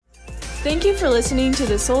Thank you for listening to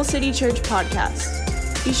the Soul City Church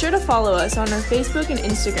podcast. Be sure to follow us on our Facebook and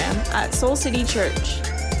Instagram at Soul City Church.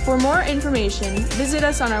 For more information, visit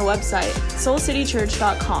us on our website,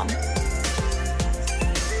 soulcitychurch.com.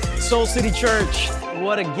 Soul City Church,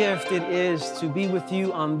 what a gift it is to be with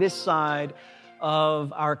you on this side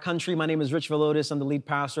of our country. My name is Rich Villodas. I'm the lead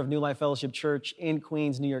pastor of New Life Fellowship Church in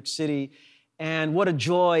Queens, New York City. And what a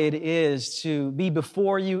joy it is to be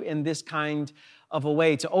before you in this kind of a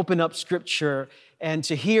way, to open up Scripture and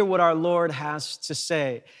to hear what our Lord has to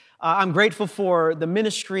say. I'm grateful for the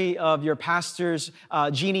ministry of your pastors,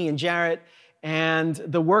 Jeannie and Jarrett, and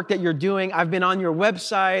the work that you're doing. I've been on your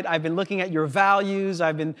website. I've been looking at your values.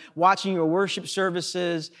 I've been watching your worship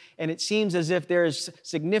services, and it seems as if there's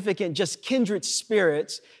significant, just kindred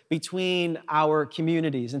spirits between our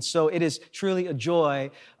communities. And so it is truly a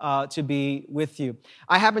joy to be with you.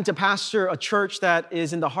 I happen to pastor a church that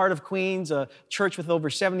is in the heart of Queens, a church with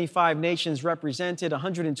over 75 nations represented,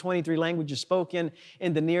 123 languages spoken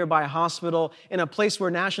in the nearby hospital, in a place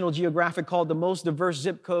where National Geographic called the most diverse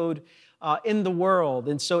zip code in the world.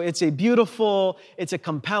 And so it's a beautiful, it's a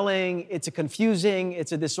compelling, it's a confusing,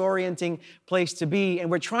 it's a disorienting place to be.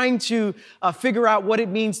 And we're trying to figure out what it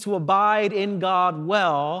means to abide in God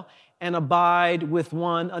well and abide with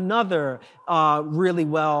one another really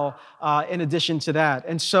well in addition to that.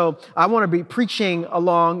 And so I want to be preaching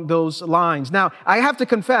along those lines. Now, I have to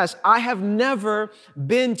confess, I have never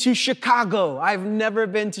been to Chicago. I've never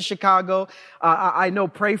been to Chicago. I know,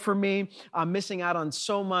 pray for me. I'm missing out on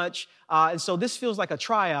so much. And so this feels like a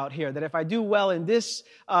tryout here, that if I do well in this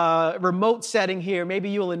remote setting here, maybe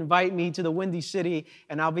you'll invite me to the Windy City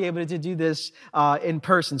and I'll be able to do this in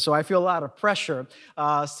person. So I feel a lot of pressure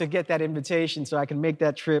to get that invitation so I can make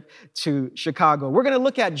that trip to Chicago. We're going to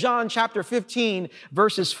look at John chapter 15,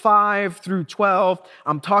 verses 5 through 12.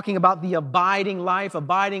 I'm talking about the abiding life,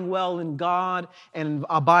 abiding well in God and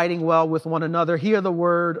abiding well with one another. Hear the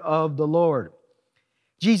word of the Lord.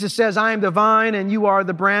 Jesus says, I am the vine and you are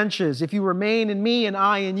the branches. If you remain in me and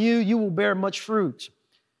I in you, you will bear much fruit.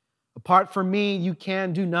 Apart from me, you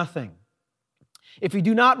can do nothing. If you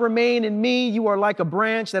do not remain in me, you are like a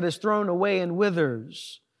branch that is thrown away and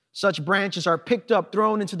withers. Such branches are picked up,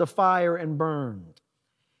 thrown into the fire, and burned.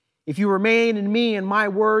 If you remain in me and my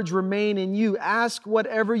words remain in you, ask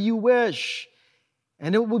whatever you wish,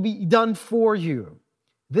 and it will be done for you.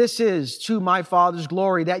 This is to my Father's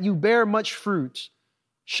glory, that you bear much fruit,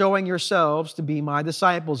 showing yourselves to be my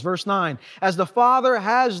disciples. Verse 9, as the Father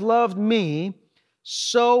has loved me,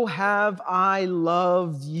 so have I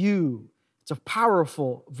loved you. It's a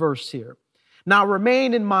powerful verse here. Now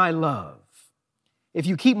remain in my love. If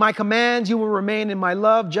you keep my commands, you will remain in my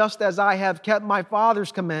love, just as I have kept my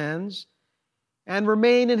Father's commands and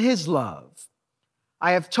remain in his love.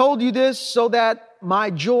 I have told you this so that my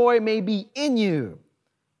joy may be in you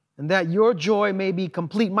and that your joy may be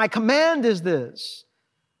complete. My command is this: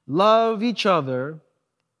 love each other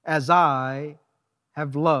as I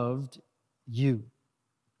have loved you.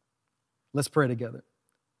 Let's pray together.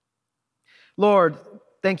 Lord,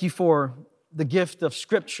 thank you for the gift of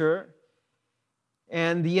Scripture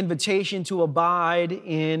and the invitation to abide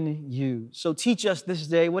in you. So teach us this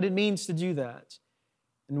day what it means to do that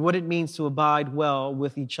and what it means to abide well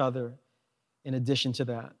with each other in addition to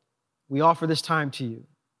that. We offer this time to you.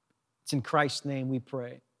 It's in Christ's name we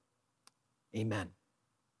pray. Amen.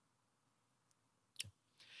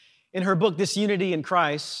 In her book, Disunity in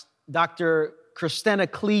Christ, Dr. Christina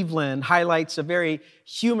Cleveland highlights a very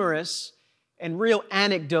humorous and real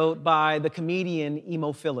anecdote by the comedian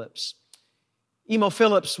Emo Phillips. Emo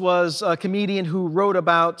Phillips was a comedian who wrote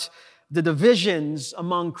about the divisions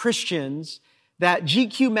among Christians that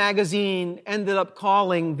GQ magazine ended up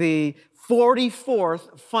calling the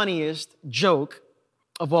 44th funniest joke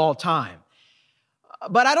of all time.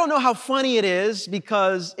 But I don't know how funny it is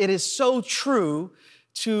because it is so true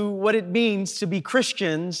to what it means to be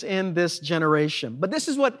Christians in this generation. But this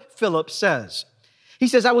is what Phillips says. He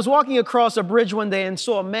says, I was walking across a bridge one day and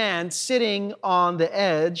saw a man sitting on the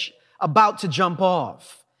edge about to jump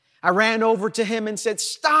off. I ran over to him and said,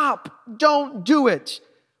 stop, don't do it.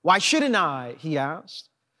 Why shouldn't I? He asked.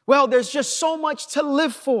 Well, there's just so much to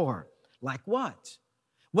live for. Like what?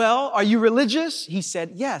 Well, are you religious? He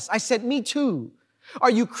said, yes. I said, me too. Are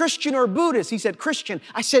you Christian or Buddhist? He said, Christian.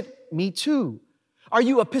 I said, me too. Are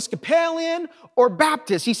you Episcopalian or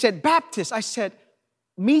Baptist? He said, Baptist. I said,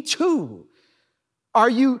 me too. Are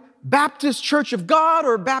you Baptist Church of God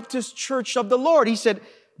or Baptist Church of the Lord? He said,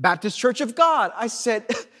 Baptist Church of God. I said,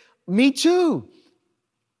 me too.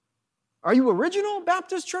 Are you Original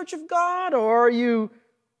Baptist Church of God or are you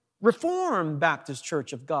Reformed Baptist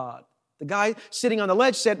Church of God? The guy sitting on the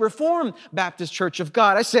ledge said, Reformed Baptist Church of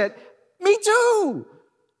God. I said, me too.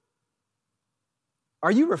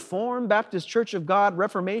 Are you Reformed Baptist Church of God,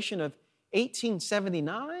 Reformation of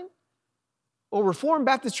 1879? Or Reformed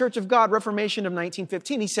Baptist Church of God, Reformation of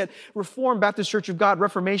 1915? He said, Reformed Baptist Church of God,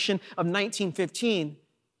 Reformation of 1915.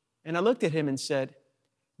 And I looked at him and said,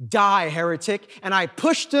 die, heretic. And I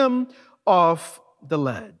pushed him off the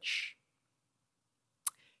ledge.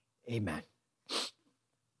 Amen.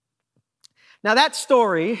 Now that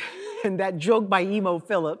story and that joke by Emo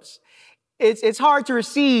Phillips, it's hard to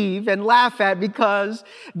receive and laugh at because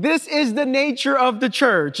this is the nature of the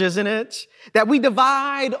church, isn't it? That we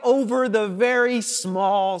divide over the very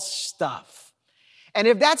small stuff. And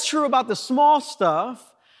if that's true about the small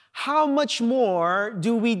stuff, how much more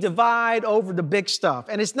do we divide over the big stuff?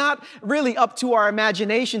 And it's not really up to our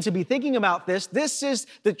imagination to be thinking about this. This is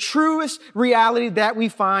the truest reality that we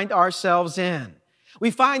find ourselves in. We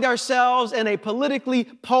find ourselves in a politically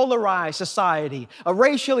polarized society, a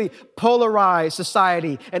racially polarized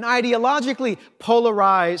society, an ideologically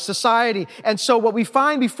polarized society. And so what we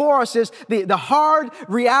find before us is the hard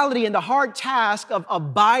reality and the hard task of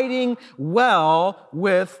abiding well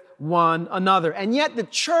with one another. And yet the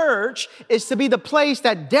church is to be the place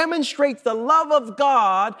that demonstrates the love of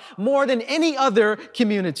God more than any other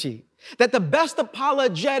community. That the best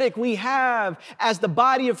apologetic we have as the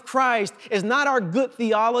body of Christ is not our good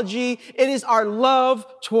theology, it is our love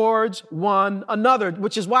towards one another,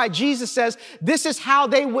 which is why Jesus says, this is how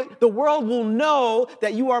the world will know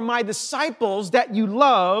that you are my disciples, that you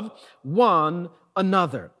love one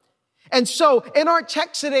another. And so in our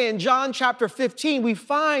text today in John chapter 15, we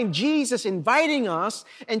find Jesus inviting us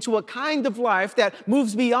into a kind of life that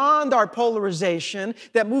moves beyond our polarization,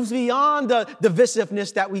 that moves beyond the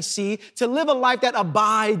divisiveness that we see, to live a life that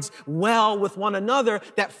abides well with one another,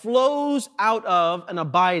 that flows out of an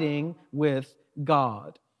abiding with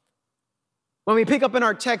God. When we pick up in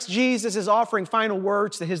our text, Jesus is offering final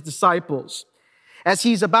words to his disciples as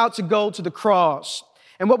he's about to go to the cross.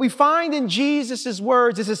 And what we find in Jesus'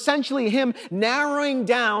 words is essentially him narrowing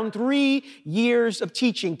down 3 years of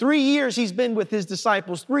teaching. 3 years he's been with his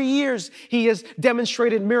disciples. 3 years he has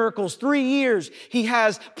demonstrated miracles. 3 years he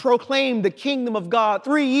has proclaimed the kingdom of God.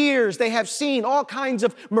 3 years they have seen all kinds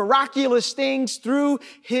of miraculous things through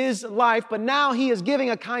his life. But now he is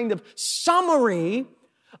giving a kind of summary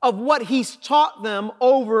of what he's taught them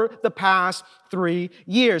over the past 3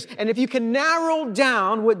 years. And if you can narrow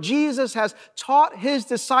down what Jesus has taught his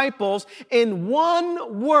disciples in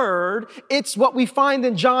one word, it's what we find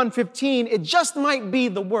in John 15. It just might be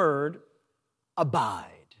the word abide.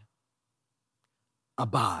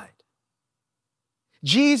 Abide.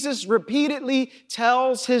 Jesus repeatedly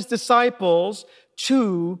tells his disciples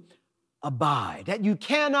to abide, that you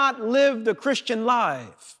cannot live the Christian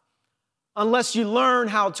life unless you learn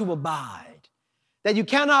how to abide. That you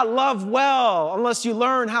cannot love well unless you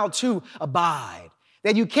learn how to abide.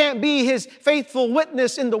 That you can't be his faithful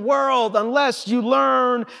witness in the world unless you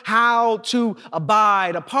learn how to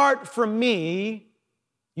abide. Apart from me,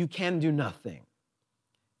 you can do nothing.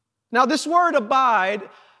 Now, this word abide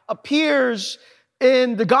appears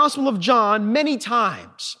in the Gospel of John many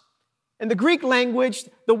times. In the Greek language,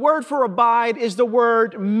 the word for abide is the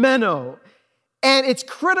word meno. And it's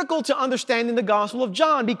critical to understanding the Gospel of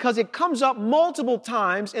John because it comes up multiple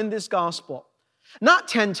times in this Gospel. Not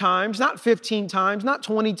 10 times, not 15 times, not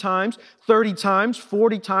 20 times, 30 times,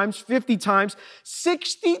 40 times, 50 times,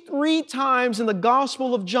 63 times in the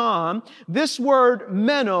Gospel of John, this word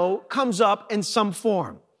meno comes up in some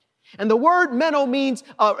form. And the word meno means,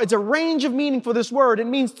 it's a range of meaning for this word. It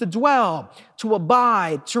means to dwell, to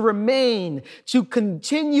abide, to remain, to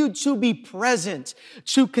continue to be present,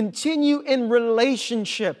 to continue in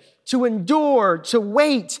relationship, to endure, to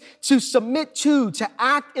wait, to submit to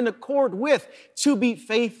act in accord with, to be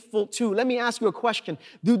faithful to. Let me ask you a question.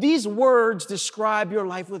 Do these words describe your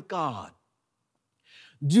life with God?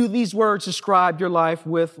 Do these words describe your life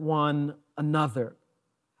with one another?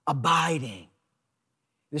 Abiding.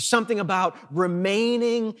 There's something about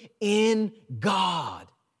remaining in God,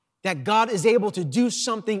 that God is able to do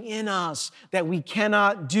something in us that we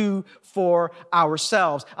cannot do for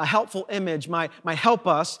ourselves. A helpful image might help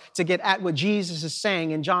us to get at what Jesus is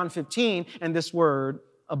saying in John 15 and this word,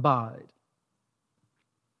 abide.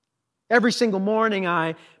 Every single morning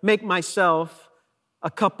I make myself a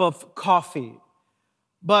cup of coffee,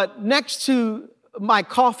 but next to my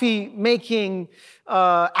coffee making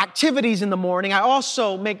activities in the morning, I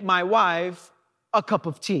also make my wife a cup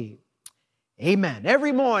of tea. Amen.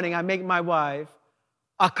 Every morning I make my wife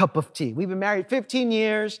a cup of tea. We've been married 15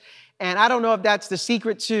 years, And I don't know if that's the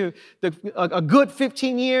secret to a good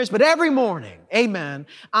 15 years, but every morning, amen,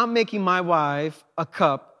 I'm making my wife a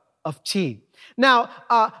cup of tea. Now,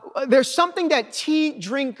 there's something that tea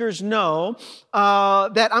drinkers know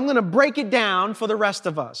that I'm going to break it down for the rest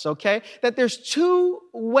of us, okay? That there's two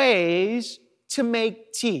ways to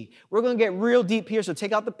make tea. We're going to get real deep here, so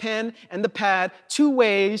take out the pen and the pad. Two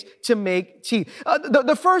ways to make tea.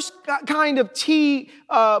 The first kind of tea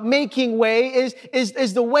making way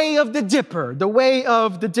is the way of the dipper, the way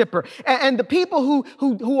of the dipper. And the people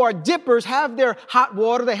who are dippers have their hot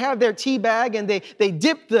water, they have their tea bag, and they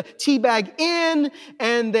dip the tea bag in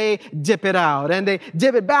and they dip it out. And they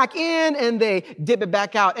dip it back in and they dip it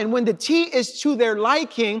back out. And when the tea is to their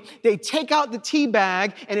liking, they take out the tea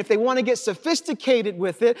bag, and if they want to get sophisticated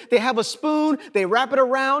with it, they have a spoon, they wrap it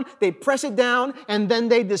around, they press it down, and then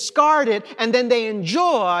they discard it, and then they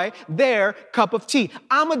enjoy their cup of tea.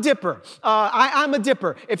 I'm a dipper. I'm a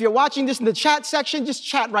dipper. If you're watching this in the chat section, just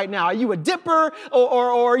chat right now. Are you a dipper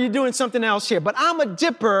or are you doing something else here? But I'm a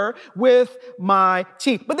dipper with my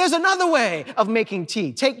tea. But there's another way of making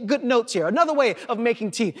tea. Take good notes here. Another way of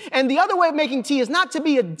making tea. And the other way of making tea is not to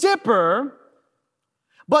be a dipper,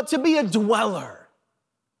 but to be a dweller.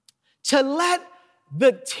 To let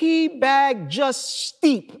the tea bag just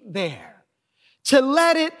steep there. To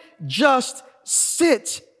let it just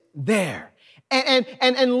sit there. And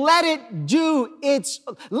let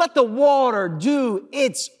the water do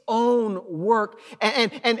its own work.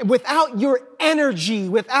 And without your energy,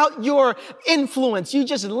 without your influence, you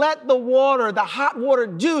just let the hot water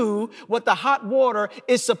do what the hot water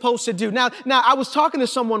is supposed to do. Now I was talking to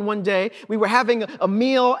someone one day. We were having a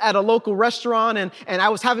meal at a local restaurant, and I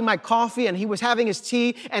was having my coffee, and he was having his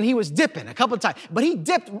tea, and he was dipping a couple of times. But he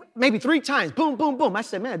dipped maybe 3 times. Boom, boom, boom. I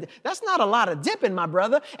said, man, that's not a lot of dipping, my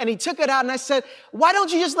brother. And he took it out, and I said, why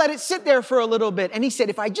don't you just let it sit there for a little bit? And he said,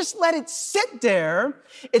 if I just let it sit there,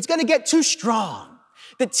 it's going to get too strong.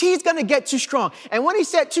 The tea's going to get too strong. And when he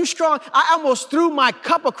said too strong, I almost threw my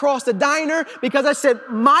cup across the diner because I said,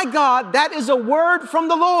 my God, that is a word from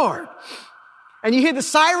the Lord. And you hear the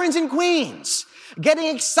sirens in Queens getting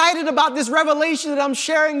excited about this revelation that I'm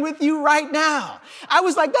sharing with you right now. I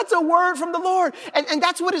was like, that's a word from the Lord. And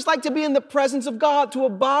that's what it's like to be in the presence of God, to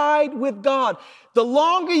abide with God. The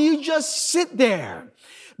longer you just sit there,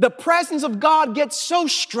 the presence of God gets so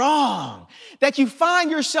strong that you find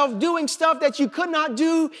yourself doing stuff that you could not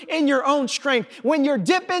do in your own strength. When you're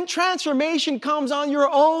dipping, transformation comes on your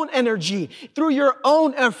own energy, through your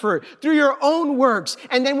own effort, through your own works.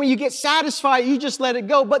 And then when you get satisfied, you just let it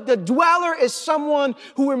go. But the dweller is someone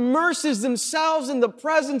who immerses themselves in the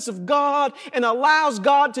presence of God and allows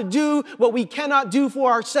God to do what we cannot do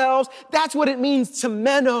for ourselves. That's what it means to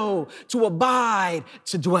meno, to abide,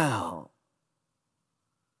 to dwell.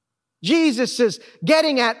 Jesus is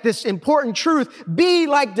getting at this important truth. Be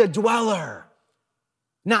like the dweller,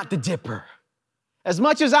 not the dipper. As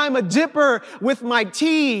much as I'm a dipper with my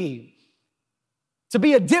tea, to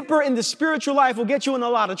be a dipper in the spiritual life will get you in a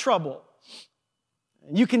lot of trouble.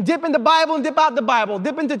 You can dip in the Bible and dip out the Bible,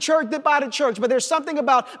 dip into church, dip out of church, but there's something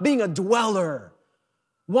about being a dweller,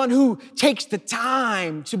 one who takes the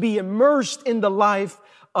time to be immersed in the life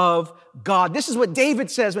of God. This is what David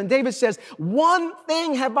says when David says, one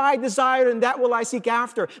thing have I desired and that will I seek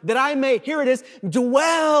after, that I may, here it is,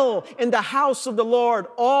 dwell in the house of the Lord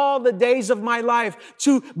all the days of my life,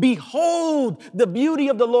 to behold the beauty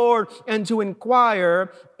of the Lord and to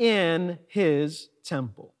inquire in his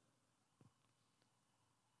temple.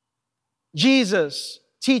 Jesus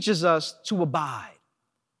teaches us to abide.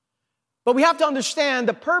 But we have to understand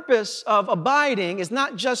the purpose of abiding is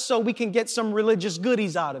not just so we can get some religious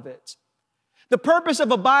goodies out of it. The purpose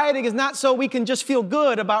of abiding is not so we can just feel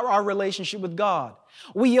good about our relationship with God.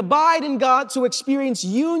 We abide in God to experience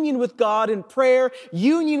union with God in prayer,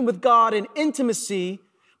 union with God in intimacy,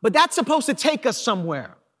 but that's supposed to take us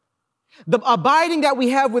somewhere. The abiding that we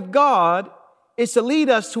have with God is to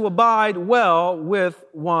lead us to abide well with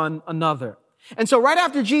one another. And so right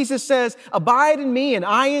after Jesus says, abide in me and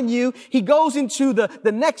I in you, he goes into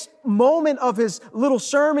the next moment of his little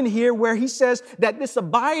sermon here where he says that this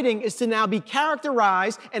abiding is to now be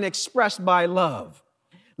characterized and expressed by love.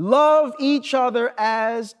 Love each other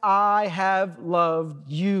as I have loved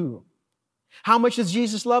you. How much does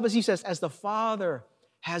Jesus love us? He says, as the Father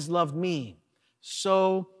has loved me,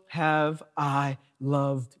 so have I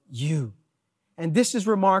loved you. And this is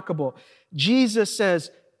remarkable. Jesus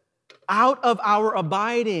says, out of our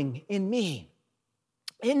abiding in me,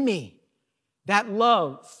 that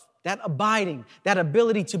love, that abiding, that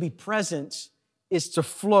ability to be present is to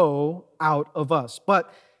flow out of us.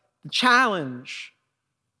 But the challenge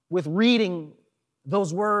with reading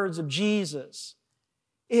those words of Jesus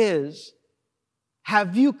is,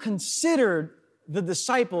 have you considered the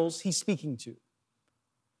disciples he's speaking to?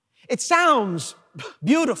 It sounds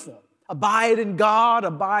beautiful. Abide in God,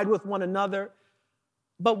 abide with one another.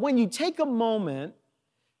 But when you take a moment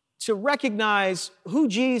to recognize who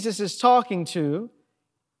Jesus is talking to,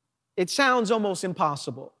 it sounds almost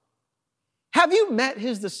impossible. Have you met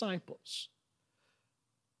his disciples?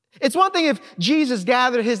 It's one thing if Jesus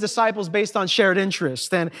gathered his disciples based on shared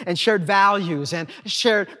interests and shared values and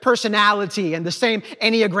shared personality and the same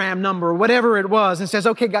Enneagram number or whatever it was and says,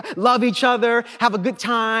 okay, God, love each other, have a good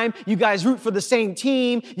time. You guys root for the same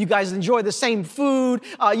team. You guys enjoy the same food.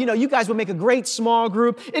 You guys would make a great small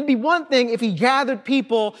group. It'd be one thing if he gathered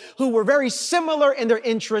people who were very similar in their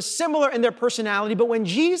interests, similar in their personality. But when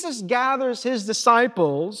Jesus gathers his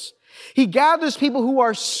disciples, he gathers people who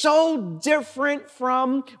are so different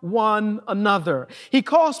from one another. He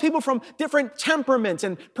calls people from different temperaments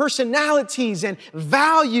and personalities and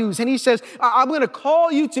values. And he says, I'm going to call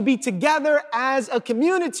you to be together as a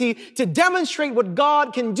community to demonstrate what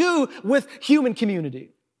God can do with human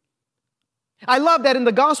community. I love that in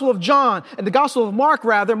the Gospel of John, and the Gospel of Mark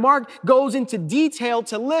rather, Mark goes into detail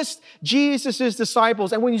to list Jesus'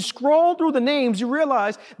 disciples. And when you scroll through the names, you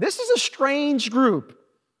realize this is a strange group.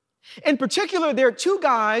 In particular, there are two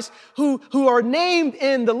guys who are named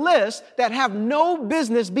in the list that have no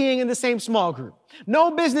business being in the same small group,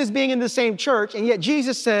 no business being in the same church, and yet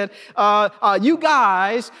Jesus said, you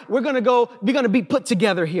guys, we're going to be put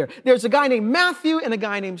together here. There's a guy named Matthew and a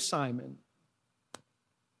guy named Simon.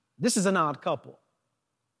 This is an odd couple.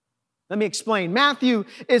 Let me explain. Matthew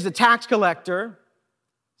is a tax collector.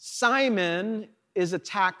 Simon is a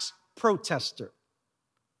tax protester.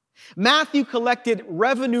 Matthew collected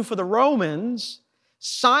revenue for the Romans.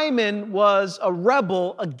 Simon was a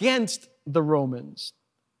rebel against the Romans.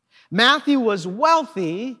 Matthew was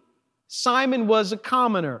wealthy. Simon was a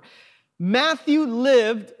commoner. Matthew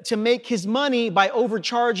lived to make his money by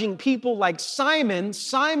overcharging people like Simon.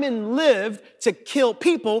 Simon lived to kill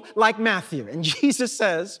people like Matthew. And Jesus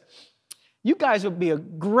says, you guys would be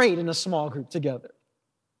great in a small group together.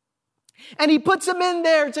 And he puts them in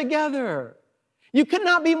there together. You could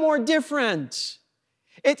not be more different.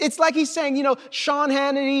 It's like he's saying, Sean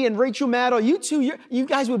Hannity and Rachel Maddow, you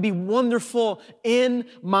guys would be wonderful in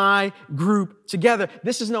my group together.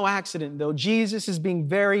 This is no accident, though. Jesus is being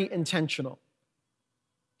very intentional.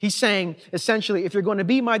 He's saying, essentially, if you're going to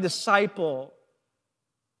be my disciple,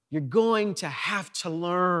 you're going to have to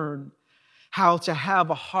learn how to have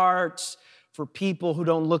a heart for people who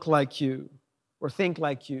don't look like you, or think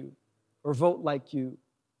like you, or vote like you,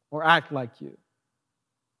 or act like you.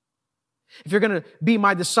 If you're going to be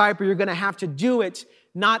my disciple, you're going to have to do it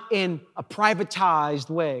not in a privatized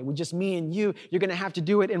way, with just me and you. You're going to have to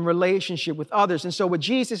do it in relationship with others. And so what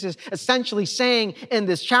Jesus is essentially saying in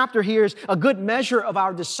this chapter here is a good measure of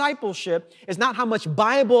our discipleship is not how much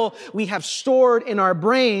Bible we have stored in our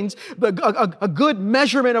brains, but a good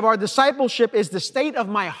measurement of our discipleship is the state of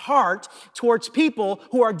my heart towards people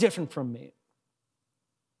who are different from me.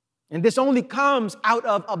 And this only comes out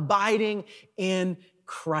of abiding in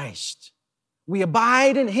Christ. We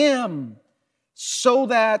abide in him so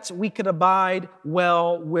that we could abide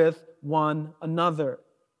well with one another.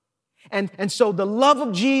 And so the love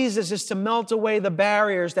of Jesus is to melt away the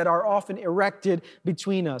barriers that are often erected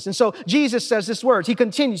between us. And so Jesus says this words. He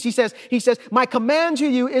continues. He says, my command to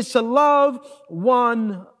you is to love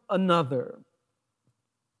one another.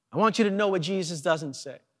 I want you to know what Jesus doesn't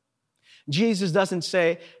say. Jesus doesn't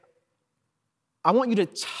say, I want you to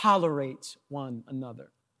tolerate one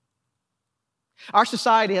another. Our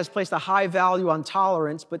society has placed a high value on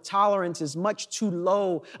tolerance, but tolerance is much too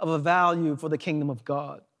low of a value for the kingdom of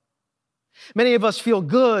God. Many of us feel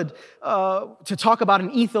good to talk about an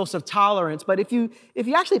ethos of tolerance, but if you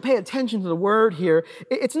actually pay attention to the word here,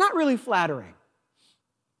 it's not really flattering.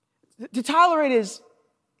 To tolerate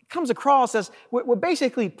comes across as we're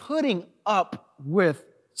basically putting up with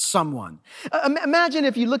someone. Imagine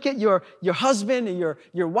if you look at your husband and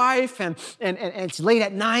your wife and it's late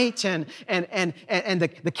at night and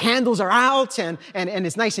the candles are out and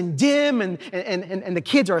it's nice and dim and the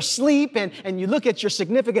kids are asleep and you look at your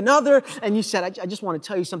significant other and you said, I just want to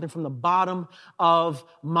tell you something from the bottom of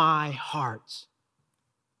my heart.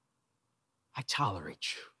 I tolerate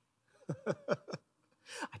you.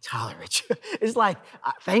 I tolerate you. It's like,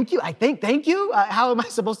 thank you. Thank you. How am I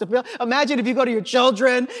supposed to feel? Imagine if you go to your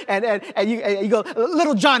children and you go,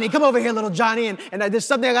 little Johnny, come over here, little Johnny. And there's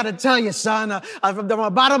something I got to tell you, son, from the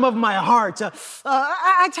bottom of my heart.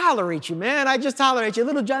 I tolerate you, man. I just tolerate you.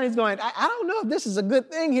 Little Johnny's going, I don't know if this is a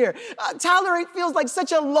good thing here. Tolerate feels like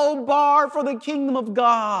such a low bar for the kingdom of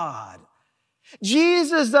God.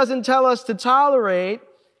 Jesus doesn't tell us to tolerate.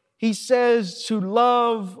 He says to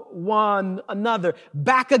love one another.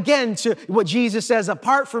 Back again to what Jesus says,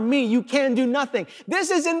 apart from me, you can do nothing.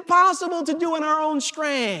 This is impossible to do in our own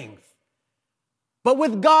strength. But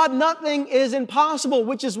with God, nothing is impossible,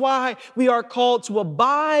 which is why we are called to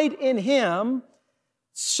abide in Him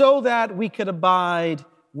so that we could abide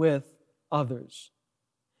with others.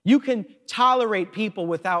 You can tolerate people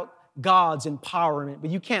without God's empowerment,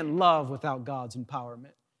 but you can't love without God's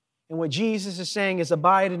empowerment. And what Jesus is saying is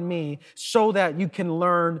abide in me so that you can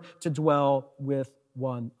learn to dwell with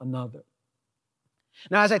one another.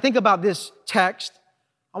 Now, as I think about this text,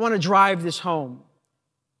 I want to drive this home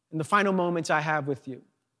in the final moments I have with you.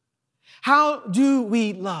 How do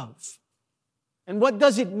we love? And what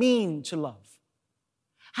does it mean to love?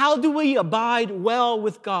 How do we abide well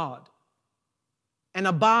with God and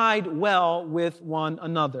abide well with one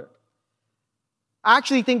another? I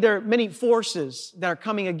actually think there are many forces that are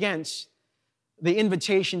coming against the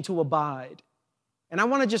invitation to abide. And I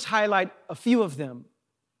want to just highlight a few of them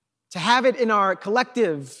to have it in our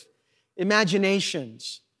collective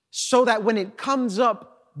imaginations so that when it comes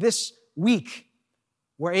up this week,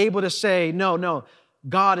 we're able to say, no,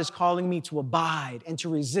 God is calling me to abide and to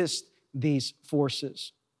resist these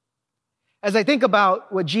forces. As I think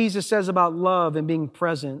about what Jesus says about love and being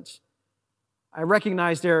present, I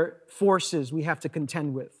recognize there are forces we have to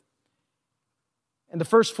contend with. And the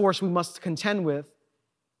first force we must contend with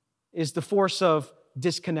is the force of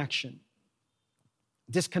disconnection.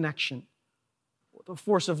 Disconnection, the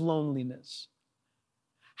force of loneliness.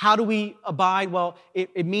 How do we abide? Well,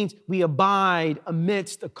 it means we abide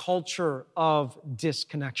amidst a culture of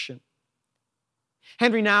disconnection.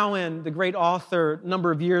 Henry Nouwen, the great author, a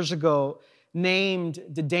number of years ago, named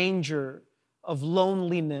the danger of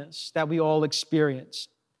loneliness that we all experience.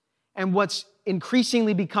 And what's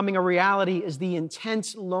increasingly becoming a reality is the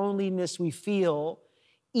intense loneliness we feel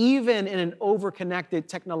even in an overconnected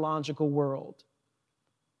technological world.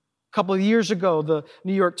 A couple of years ago, the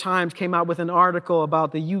New York Times came out with an article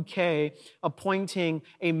about the UK appointing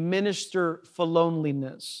a minister for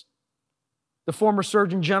loneliness. The former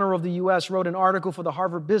Surgeon General of the U.S. wrote an article for the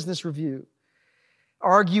Harvard Business Review,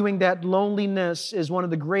 arguing that loneliness is one of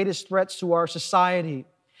the greatest threats to our society.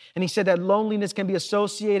 And he said that loneliness can be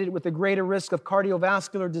associated with a greater risk of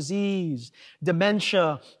cardiovascular disease,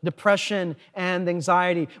 dementia, depression, and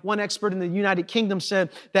anxiety. One expert in the United Kingdom said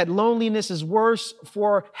that loneliness is worse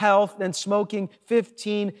for health than smoking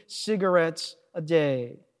 15 cigarettes a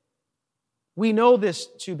day. We know this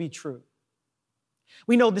to be true.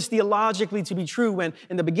 We know this theologically to be true when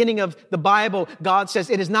in the beginning of the Bible, God says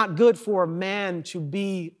it is not good for a man to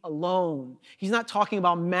be alone. He's not talking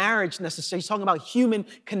about marriage necessarily. He's talking about human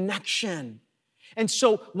connection. And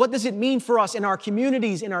so what does it mean for us in our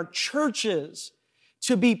communities, in our churches,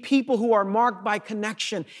 to be people who are marked by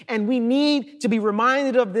connection? And we need to be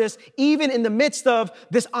reminded of this even in the midst of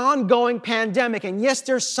this ongoing pandemic. And yes,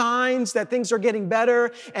 there's signs that things are getting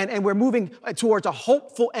better and we're moving towards a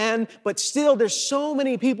hopeful end, but still there's so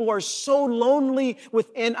many people who are so lonely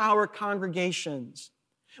within our congregations.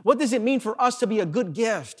 What does it mean for us to be a good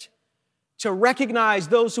gift? To recognize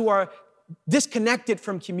those who are disconnected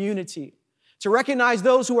from community, to recognize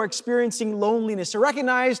those who are experiencing loneliness, to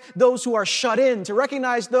recognize those who are shut in, to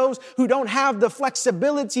recognize those who don't have the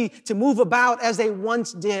flexibility to move about as they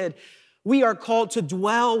once did. We are called to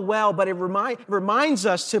dwell well, but it reminds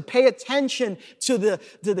us to pay attention to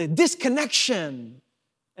the disconnection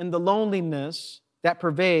and the loneliness that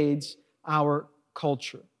pervades our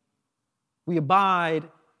culture. We abide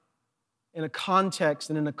in a context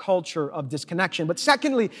and in a culture of disconnection. But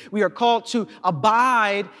secondly, we are called to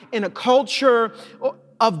abide in a culture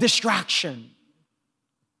of distraction.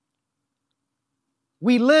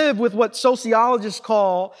 We live with what sociologists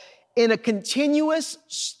call in a continuous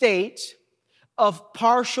state of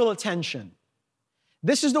partial attention.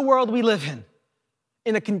 This is the world we live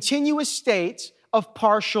in a continuous state of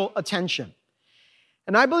partial attention.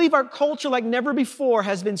 And I believe our culture, like never before,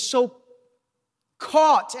 has been so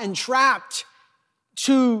caught and trapped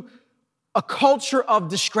to a culture of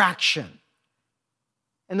distraction.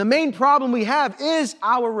 And the main problem we have is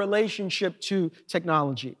our relationship to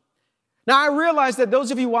technology. Now, I realize that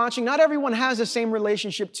those of you watching, not everyone has the same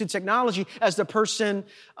relationship to technology as the person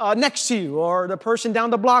next to you or the person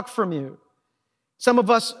down the block from you. Some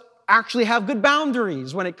of us actually have good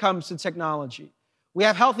boundaries when it comes to technology. We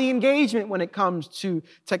have healthy engagement when it comes to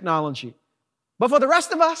technology. But for the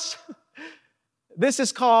rest of us, this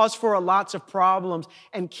is cause for lots of problems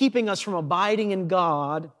and keeping us from abiding in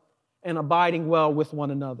God and abiding well with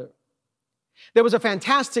one another. There was a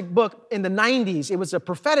fantastic book in the 90s. It was a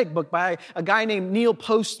prophetic book by a guy named Neil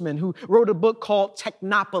Postman who wrote a book called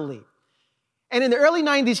Technopoly. And in the early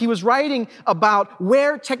 90s, he was writing about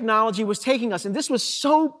where technology was taking us. And this was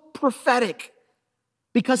so prophetic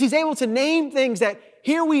because he's able to name things that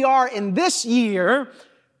here we are in this year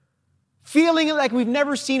feeling like we've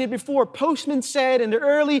never seen it before. Postman said in the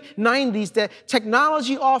early 90s that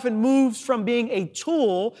technology often moves from being a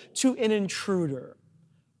tool to an intruder.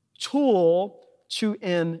 Tool to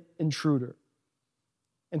an intruder.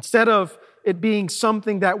 Instead of it being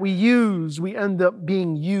something that we use, we end up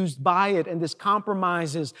being used by it, and this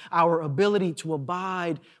compromises our ability to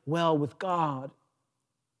abide well with God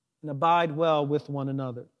and abide well with one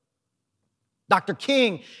another. Dr.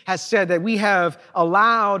 King has said that we have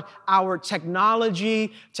allowed our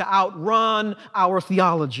technology to outrun our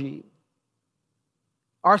theology.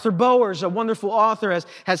 Arthur Bowers, a wonderful author,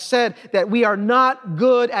 has said that we are not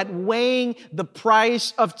good at weighing the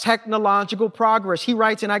price of technological progress. He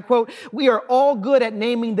writes, and I quote, "We are all good at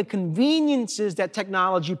naming the conveniences that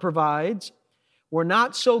technology provides. We're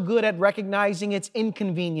not so good at recognizing its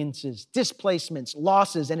inconveniences, displacements,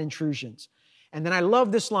 losses, and intrusions." And then I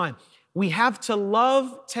love this line. We have to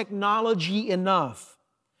love technology enough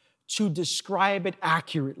to describe it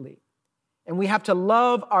accurately. And we have to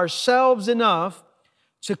love ourselves enough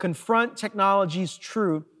to confront technology's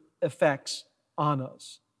true effects on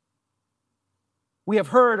us. We have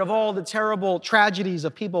heard of all the terrible tragedies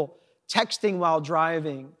of people texting while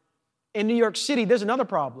driving. In New York City, there's another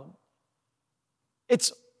problem.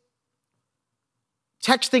 It's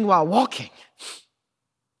texting while walking.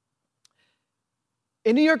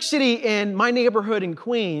 In New York City, in my neighborhood in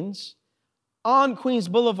Queens, on Queens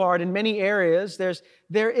Boulevard, in many areas,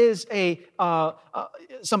 there is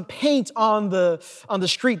some paint on the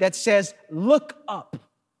street that says "Look up,"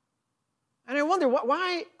 and I wonder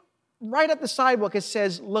why. Right at the sidewalk it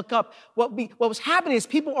says "Look up." What was happening is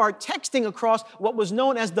people are texting across what was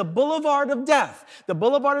known as the Boulevard of Death. The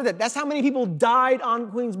Boulevard of Death. That's how many people died on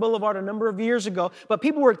Queens Boulevard a number of years ago. But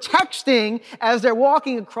people were texting as they're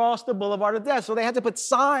walking across the Boulevard of Death. So they had to put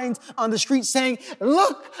signs on the street saying,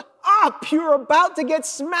 "Look up, you're about to get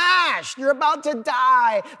smashed. You're about to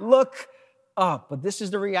die. Look up." But this is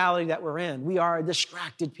the reality that we're in. We are a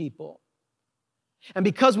distracted people. And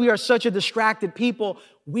because we are such a distracted people,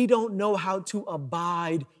 we don't know how to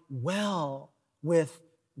abide well with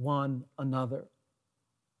one another.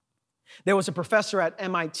 There was a professor at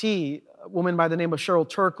MIT, a woman by the name of Cheryl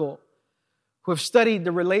Turkle, who have studied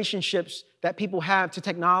the relationships that people have to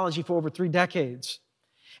technology for over 3 decades.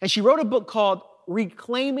 And she wrote a book called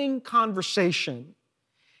Reclaiming Conversation.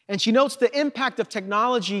 And she notes the impact of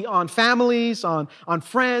technology on families, on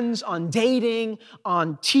friends, on dating,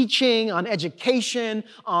 on teaching, on education,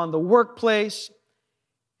 on the workplace.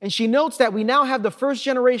 And she notes that we now have the first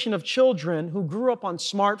generation of children who grew up on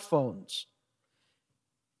smartphones.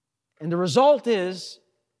 And the result is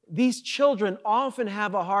these children often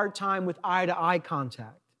have a hard time with eye-to-eye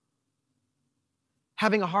contact,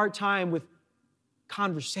 having a hard time with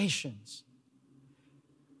conversations.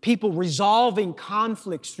 People resolving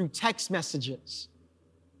conflicts through text messages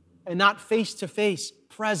and not face-to-face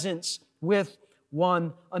presence with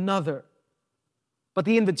one another. But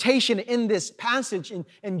the invitation in this passage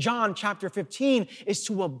in John chapter 15 is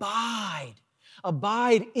to abide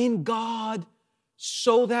in God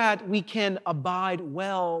so that we can abide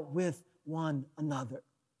well with one another.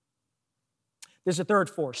 There's a third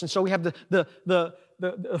force. And so we have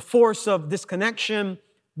the force of disconnection,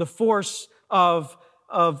 the force of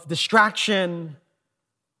distraction,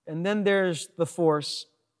 and then there's the force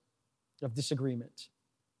of disagreement.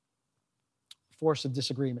 Force of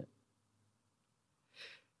disagreement.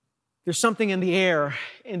 There's something in the air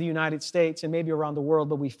in the United States and maybe around the world,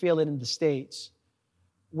 but we feel it in the States,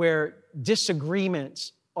 where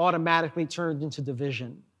disagreements automatically turns into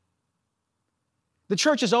division. The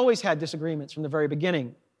church has always had disagreements from the very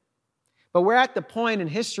beginning. But we're at the point in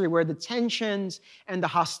history where the tensions and the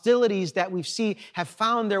hostilities that we see have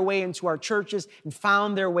found their way into our churches and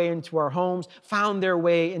found their way into our homes, found their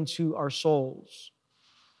way into our souls.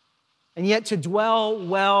 And yet to dwell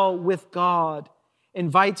well with God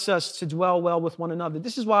invites us to dwell well with one another.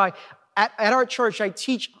 This is why at our church, I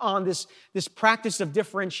teach on this practice of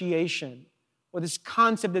differentiation, or this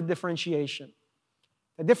concept of differentiation.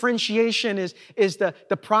 The differentiation is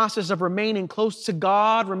the process of remaining close to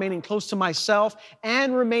God, remaining close to myself,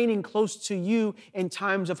 and remaining close to you in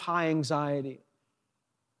times of high anxiety.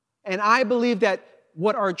 And I believe that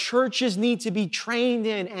what our churches need to be trained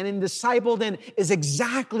in and discipled in is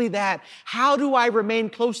exactly that. How do I remain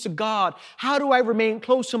close to God? How do I remain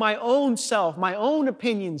close to my own self, my own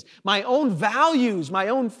opinions, my own values, my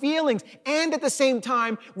own feelings, and at the same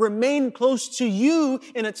time, remain close to you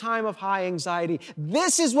in a time of high anxiety?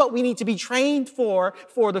 This is what we need to be trained for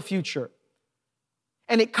the future.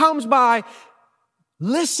 And it comes by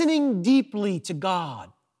listening deeply to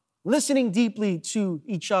God, listening deeply to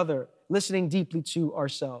each other, listening deeply to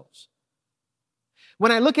ourselves.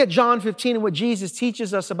 When I look at John 15 and what Jesus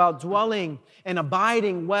teaches us about dwelling and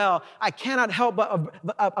abiding well, I cannot help but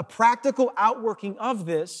a practical outworking of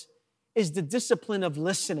this is the discipline of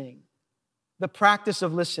listening, the practice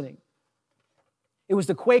of listening. It was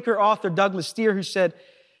the Quaker author Douglas Steere who said,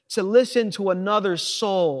 "To listen to another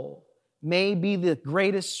soul may be the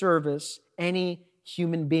greatest service any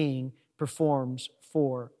human being performs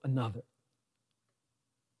for another."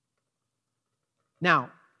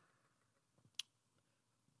 Now,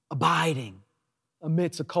 abiding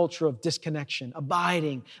amidst a culture of disconnection,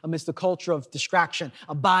 abiding amidst the culture of distraction,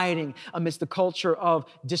 abiding amidst the culture of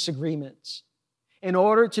disagreements. In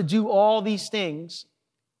order to do all these things,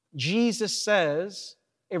 Jesus says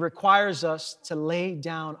it requires us to lay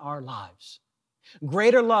down our lives.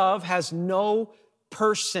 Greater love has no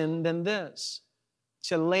person than this,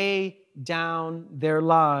 to lay down their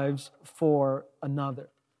lives for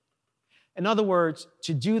another. In other words,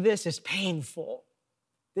 to do this is painful.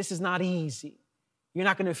 This is not easy. You're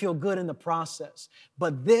not going to feel good in the process.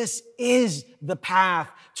 But this is the path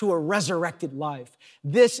to a resurrected life.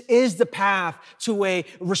 This is the path to a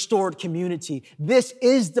restored community. This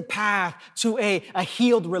is the path to a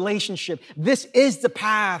healed relationship. This is the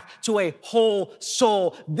path to a whole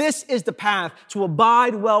soul. This is the path to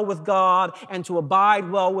abide well with God and to abide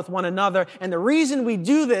well with one another. And the reason we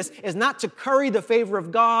do this is not to curry the favor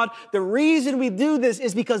of God. The reason we do this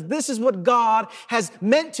is because this is what God has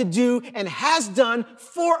meant to do and has done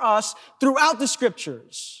for us throughout the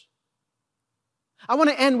scriptures. I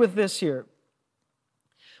want to end with this here.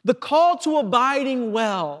 The call to abiding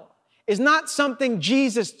well is not something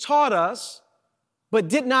Jesus taught us, but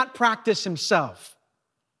did not practice himself.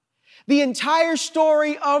 The entire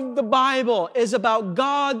story of the Bible is about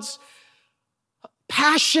God's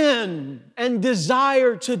passion and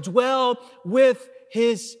desire to dwell with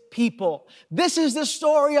his people. This is the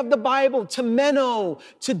story of the Bible, to meno,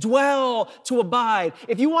 to dwell, to abide.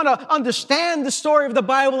 If you want to understand the story of the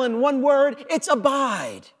Bible in one word, it's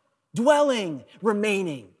abide, dwelling,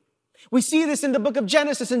 remaining. We see this in the book of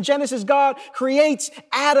Genesis. In Genesis, God creates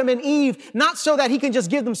Adam and Eve, not so that he can just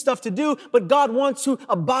give them stuff to do, but God wants to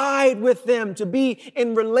abide with them, to be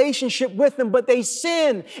in relationship with them. But they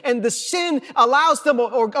sin, and the sin allows them,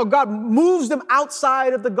 or God moves them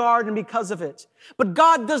outside of the garden because of it. But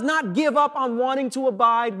God does not give up on wanting to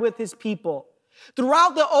abide with his people.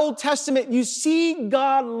 Throughout the Old Testament, you see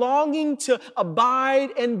God longing to abide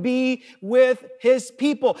and be with his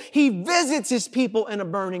people. He visits his people in a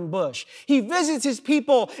burning bush. He visits his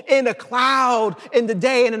people in a cloud in the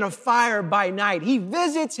day and in a fire by night. He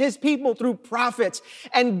visits his people through prophets.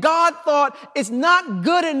 And God thought, it's not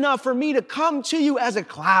good enough for me to come to you as a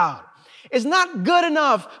cloud. It's not good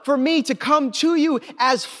enough for me to come to you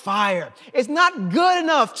as fire. It's not good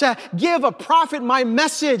enough to give a prophet my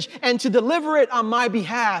message and to deliver it on my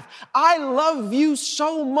behalf. I love you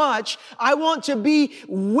so much. I want to be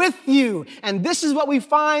with you. And this is what we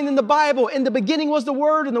find in the Bible. In the beginning was the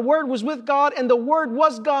Word, and the Word was with God, and the Word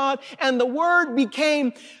was God, and the Word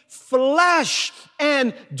became flesh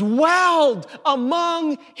and dwelled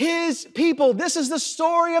among his people. This is the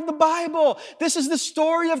story of the Bible. This is the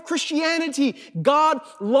story of Christianity. God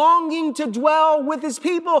longing to dwell with his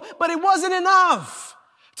people, but it wasn't enough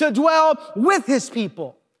to dwell with his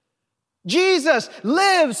people. Jesus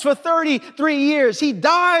lives for 33 years. He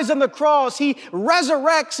dies on the cross. He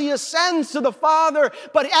resurrects. He ascends to the Father.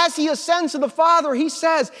 But as he ascends to the Father, he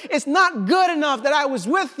says, it's not good enough that I was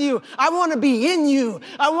with you. I want to be in you.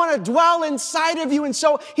 I want to dwell inside of you. And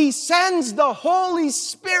so he sends the Holy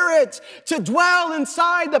Spirit to dwell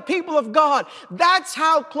inside the people of God. That's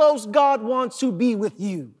how close God wants to be with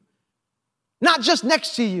you. Not just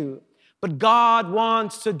next to you, but God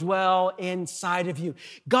wants to dwell inside of you.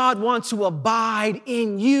 God wants to abide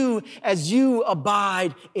in you as you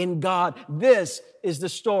abide in God. This is the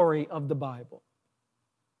story of the Bible.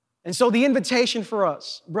 And so the invitation for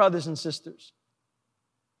us, brothers and sisters,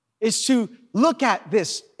 is to look at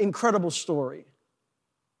this incredible story,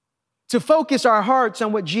 to focus our hearts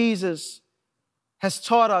on what Jesus has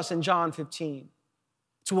taught us in John 15,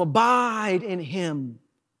 to abide in him.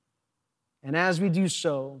 And as we do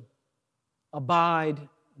so, abide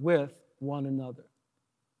with one another.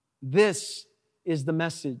 This is the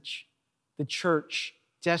message the church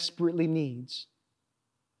desperately needs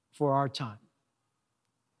for our time.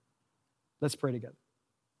 Let's pray together.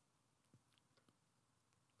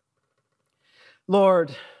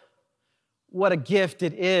 Lord, what a gift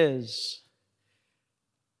it is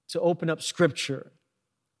to open up Scripture,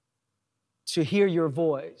 to hear your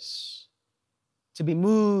voice, to be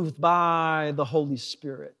moved by the Holy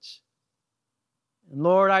Spirit. And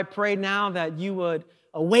Lord, I pray now that you would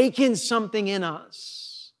awaken something in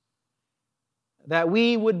us, that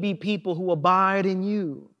we would be people who abide in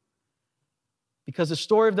you. Because the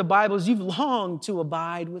story of the Bible is you've longed to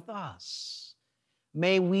abide with us.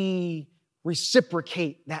 May we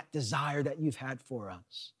reciprocate that desire that you've had for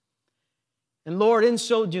us. And Lord, in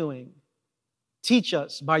so doing, teach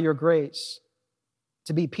us by your grace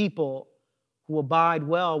to be people who abide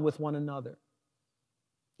well with one another.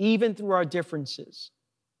 Even through our differences,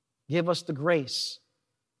 give us the grace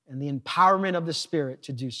and the empowerment of the Spirit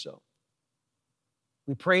to do so.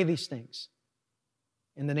 We pray these things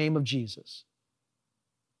in the name of Jesus.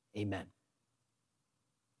 Amen.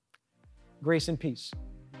 Grace and peace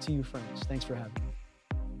to you, friends. Thanks for having me.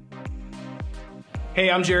 Hey,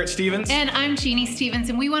 I'm Jarrett Stevens. And I'm Jeannie Stevens,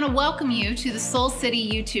 and we want to welcome you to the Soul City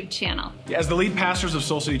YouTube channel. As the lead pastors of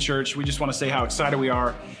Soul City Church, we just want to say how excited we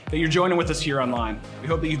are that you're joining with us here online. We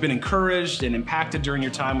hope that you've been encouraged and impacted during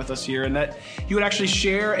your time with us here, and that you would actually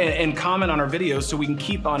share and comment on our videos so we can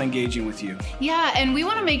keep on engaging with you. Yeah, and we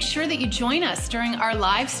want to make sure that you join us during our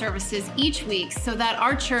live services each week so that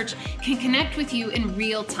our church can connect with you in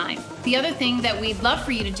real time. The other thing that we'd love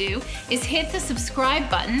for you to do is hit the subscribe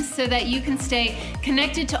button so that you can stay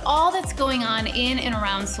connected to all that's going on in and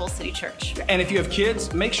around Soul City Church. And if you have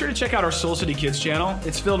kids, make sure to check out our Soul City Kids channel.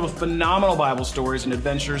 It's filled with phenomenal Bible stories and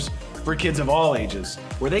adventures for kids of all ages,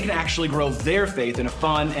 where they can actually grow their faith in a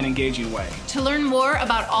fun and engaging way. To learn more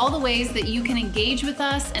about all the ways that you can engage with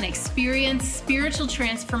us and experience spiritual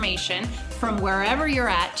transformation from wherever you're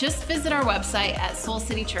at, just visit our website at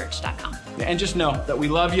soulcitychurch.com. And just know that we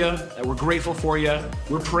love you, that we're grateful for you,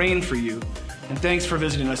 we're praying for you, and thanks for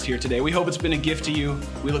visiting us here today. We hope it's been a gift to you.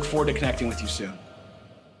 We look forward to connecting with you soon.